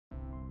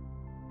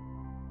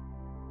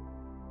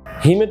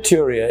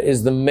Haematuria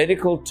is the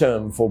medical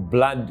term for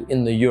blood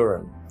in the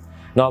urine.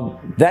 Now,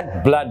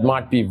 that blood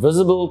might be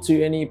visible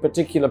to any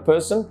particular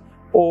person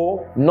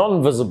or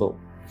non-visible.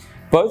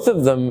 Both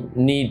of them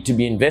need to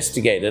be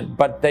investigated,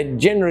 but they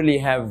generally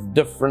have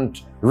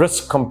different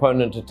risk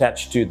component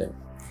attached to them.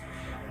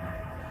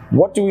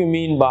 What do we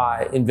mean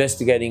by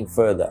investigating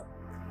further?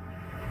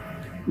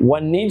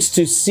 One needs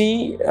to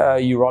see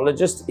a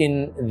urologist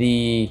in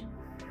the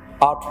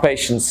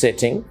outpatient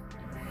setting.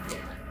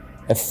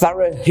 A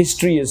thorough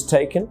history is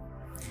taken.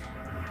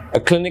 A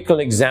clinical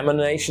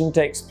examination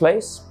takes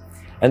place.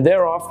 And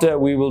thereafter,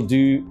 we will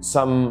do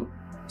some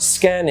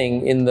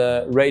scanning in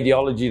the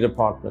radiology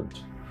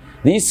department.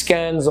 These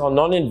scans are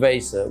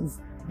non-invasive,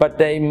 but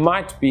they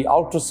might be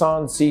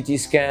ultrasound, CT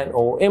scan,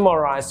 or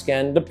MRI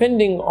scan,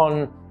 depending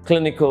on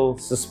clinical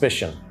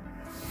suspicion.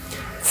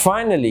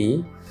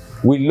 Finally,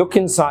 we look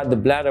inside the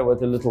bladder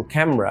with a little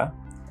camera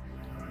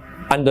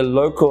under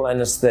local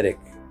anesthetic.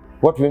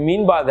 What we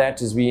mean by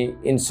that is we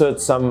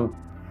insert some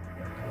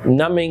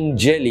numbing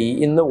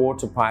jelly in the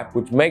water pipe,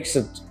 which makes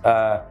it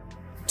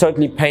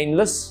totally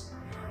painless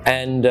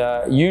and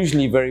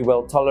usually very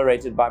well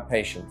tolerated by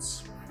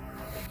patients.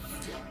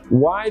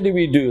 Why do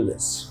we do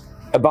this?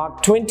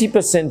 About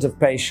 20% of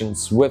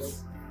patients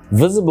with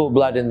visible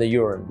blood in the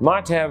urine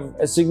might have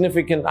a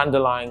significant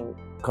underlying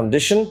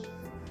condition,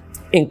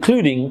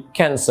 including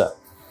cancer.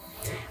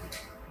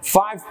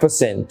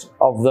 5%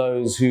 of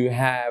those who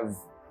have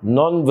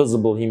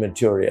non-visible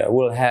hematuria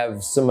will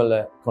have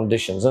similar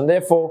conditions, and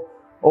therefore,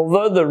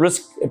 although the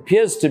risk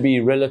appears to be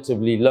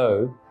relatively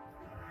low,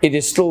 it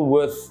is still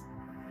worth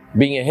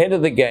being ahead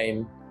of the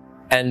game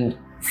and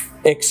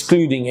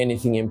excluding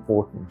anything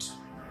important.